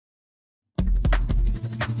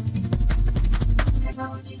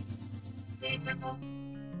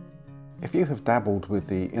If you have dabbled with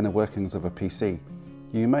the inner workings of a PC,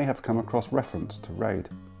 you may have come across reference to RAID.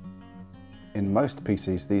 In most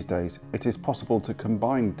PCs these days, it is possible to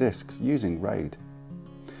combine disks using RAID.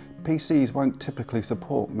 PCs won't typically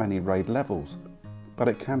support many RAID levels, but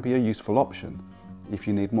it can be a useful option if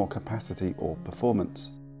you need more capacity or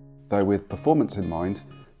performance. Though with performance in mind,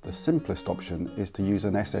 the simplest option is to use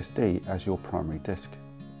an SSD as your primary disk.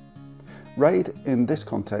 RAID in this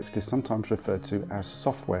context is sometimes referred to as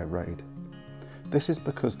software RAID. This is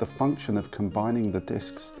because the function of combining the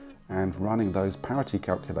disks and running those parity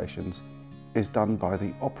calculations is done by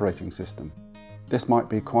the operating system. This might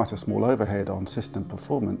be quite a small overhead on system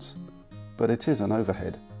performance, but it is an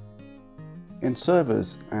overhead. In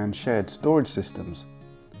servers and shared storage systems,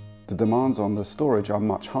 the demands on the storage are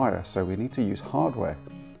much higher, so we need to use hardware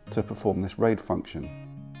to perform this RAID function.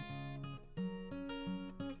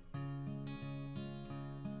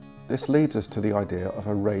 This leads us to the idea of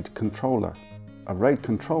a RAID controller. A RAID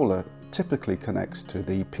controller typically connects to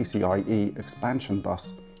the PCIe expansion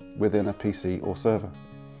bus within a PC or server.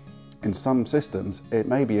 In some systems, it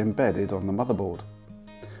may be embedded on the motherboard.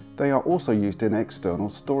 They are also used in external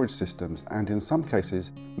storage systems, and in some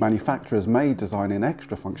cases, manufacturers may design in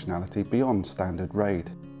extra functionality beyond standard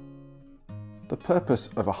RAID. The purpose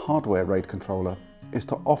of a hardware RAID controller is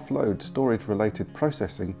to offload storage-related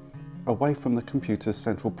processing away from the computer's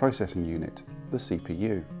central processing unit, the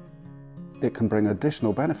CPU. It can bring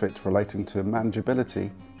additional benefits relating to manageability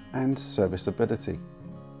and serviceability.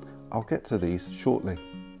 I'll get to these shortly.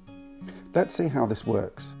 Let's see how this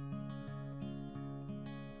works.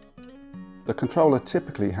 The controller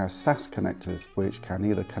typically has SAS connectors which can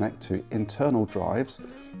either connect to internal drives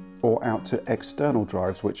or out to external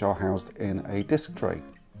drives which are housed in a disk tray.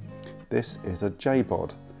 This is a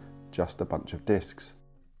JBOD, just a bunch of disks.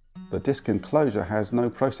 The disk enclosure has no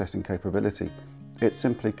processing capability. It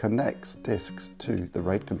simply connects disks to the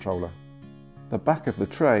RAID controller. The back of the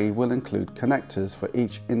tray will include connectors for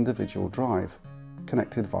each individual drive,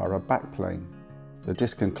 connected via a backplane. The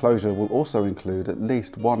disk enclosure will also include at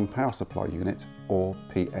least one power supply unit, or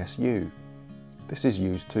PSU. This is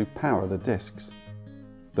used to power the disks.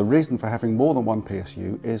 The reason for having more than one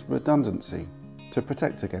PSU is redundancy, to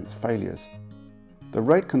protect against failures. The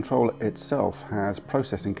RAID controller itself has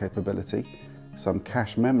processing capability, some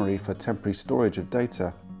cache memory for temporary storage of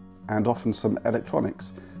data, and often some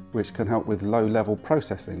electronics which can help with low-level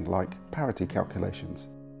processing like parity calculations.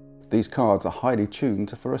 These cards are highly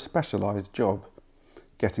tuned for a specialised job,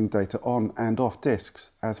 getting data on and off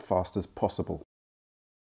disks as fast as possible.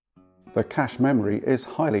 The cache memory is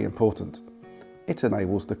highly important. It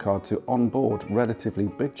enables the card to onboard relatively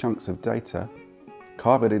big chunks of data,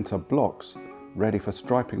 carve it into blocks ready for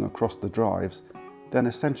striping across the drives, then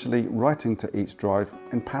essentially writing to each drive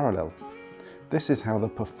in parallel. This is how the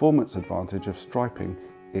performance advantage of striping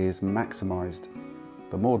is maximised.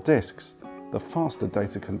 The more disks, the faster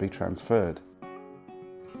data can be transferred.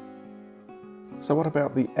 So what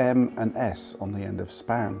about the M and S on the end of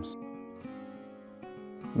spans?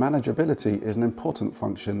 Manageability is an important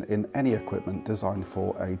function in any equipment designed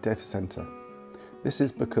for a data centre. This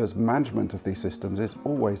is because management of these systems is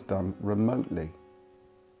always done remotely.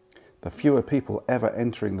 The fewer people ever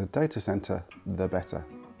entering the data centre, the better.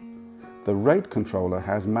 The RAID controller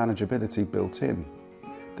has manageability built in.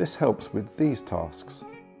 This helps with these tasks.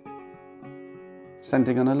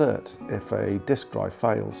 Sending an alert if a disk drive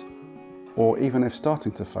fails, or even if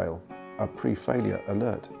starting to fail, a pre-failure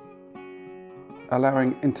alert.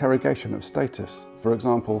 Allowing interrogation of status, for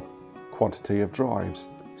example, quantity of drives,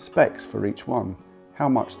 specs for each one, how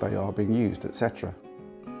much they are being used, etc.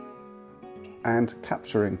 And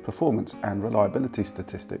capturing performance and reliability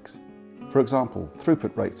statistics, for example,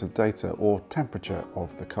 throughput rates of data or temperature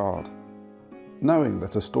of the card. Knowing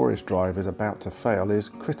that a storage drive is about to fail is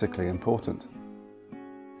critically important.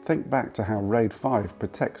 Think back to how RAID 5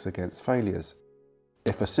 protects against failures.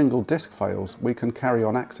 If a single disk fails, we can carry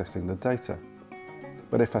on accessing the data.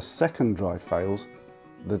 But if a second drive fails,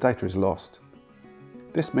 the data is lost.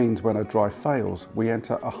 This means when a drive fails, we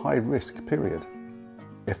enter a high-risk period.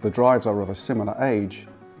 If the drives are of a similar age,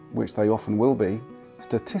 which they often will be,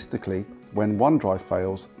 statistically, when one drive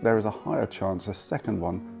fails, there is a higher chance a second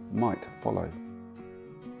one might follow.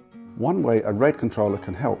 One way a RAID controller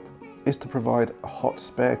can help is to provide a hot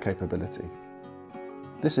spare capability.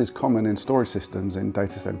 This is common in storage systems in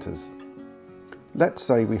data centers. Let's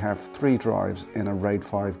say we have 3 drives in a RAID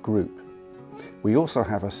 5 group. We also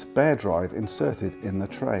have a spare drive inserted in the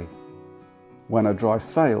tray. When a drive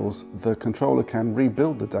fails, the controller can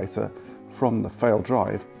rebuild the data from the failed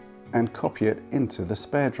drive and copy it into the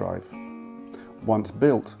spare drive. Once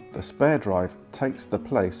built, The spare drive takes the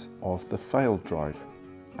place of the failed drive,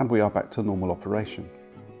 and we are back to normal operation.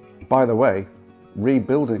 By the way,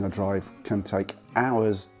 rebuilding a drive can take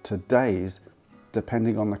hours to days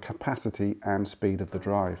depending on the capacity and speed of the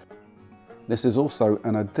drive. This is also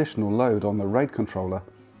an additional load on the RAID controller,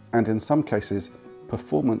 and in some cases,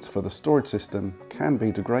 performance for the storage system can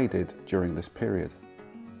be degraded during this period.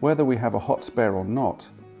 Whether we have a hot spare or not,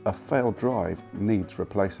 a failed drive needs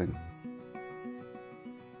replacing.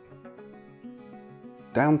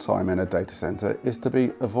 Downtime in a data center is to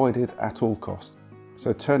be avoided at all costs,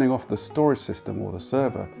 so turning off the storage system or the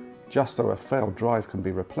server just so a failed drive can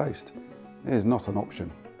be replaced is not an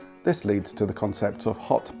option. This leads to the concept of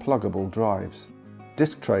hot pluggable drives.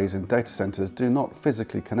 Disk trays in data centers do not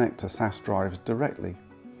physically connect to SAS drives directly.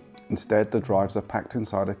 Instead, the drives are packed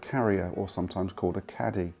inside a carrier, or sometimes called a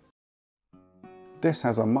caddy. This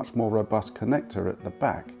has a much more robust connector at the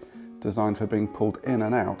back, designed for being pulled in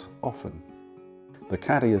and out often. The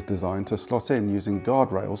caddy is designed to slot in using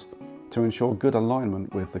guardrails to ensure good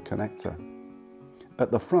alignment with the connector.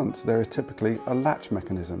 At the front, there is typically a latch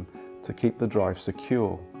mechanism to keep the drive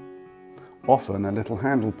secure. Often a little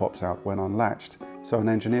handle pops out when unlatched, so an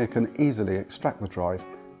engineer can easily extract the drive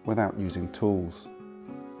without using tools.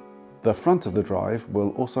 The front of the drive will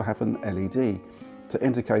also have an LED to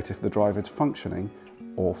indicate if the drive is functioning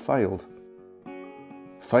or failed.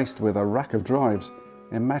 Faced with a rack of drives,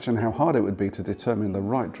 imagine how hard it would be to determine the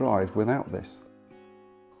right drive without this.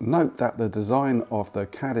 Note that the design of the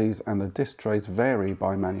caddies and the disk trays vary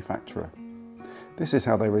by manufacturer. This is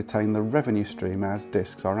how they retain the revenue stream as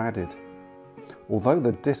disks are added. Although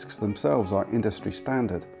the disks themselves are industry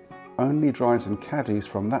standard, only drives and caddies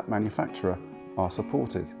from that manufacturer are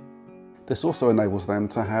supported. This also enables them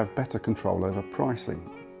to have better control over pricing.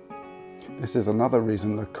 This is another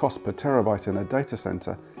reason the cost per terabyte in a data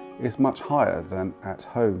center is much higher than at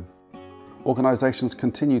home. Organizations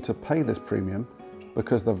continue to pay this premium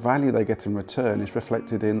because the value they get in return is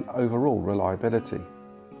reflected in overall reliability.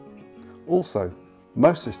 Also,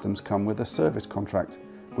 most systems come with a service contract,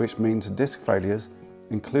 which means disk failures,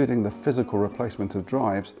 including the physical replacement of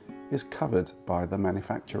drives, is covered by the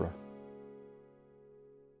manufacturer.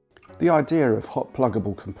 The idea of hot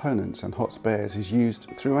pluggable components and hot spares is used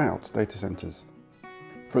throughout data centers.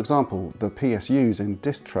 For example, the PSUs in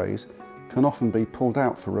disk trays can often be pulled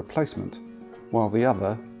out for replacement, while the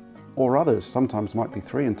other, or others, sometimes might be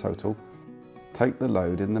 3 in total, take the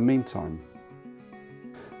load in the meantime.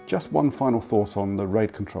 Just one final thought on the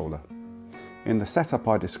RAID controller. In the setup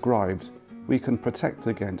I described, we can protect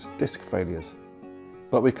against disk failures,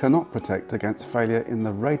 but we cannot protect against failure in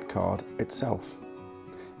the RAID card itself.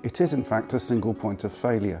 It is in fact a single point of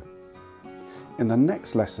failure. In the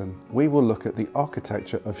next lesson, we will look at the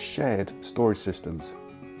architecture of shared storage systems.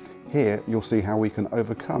 Here you'll see how we can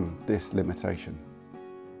overcome this limitation.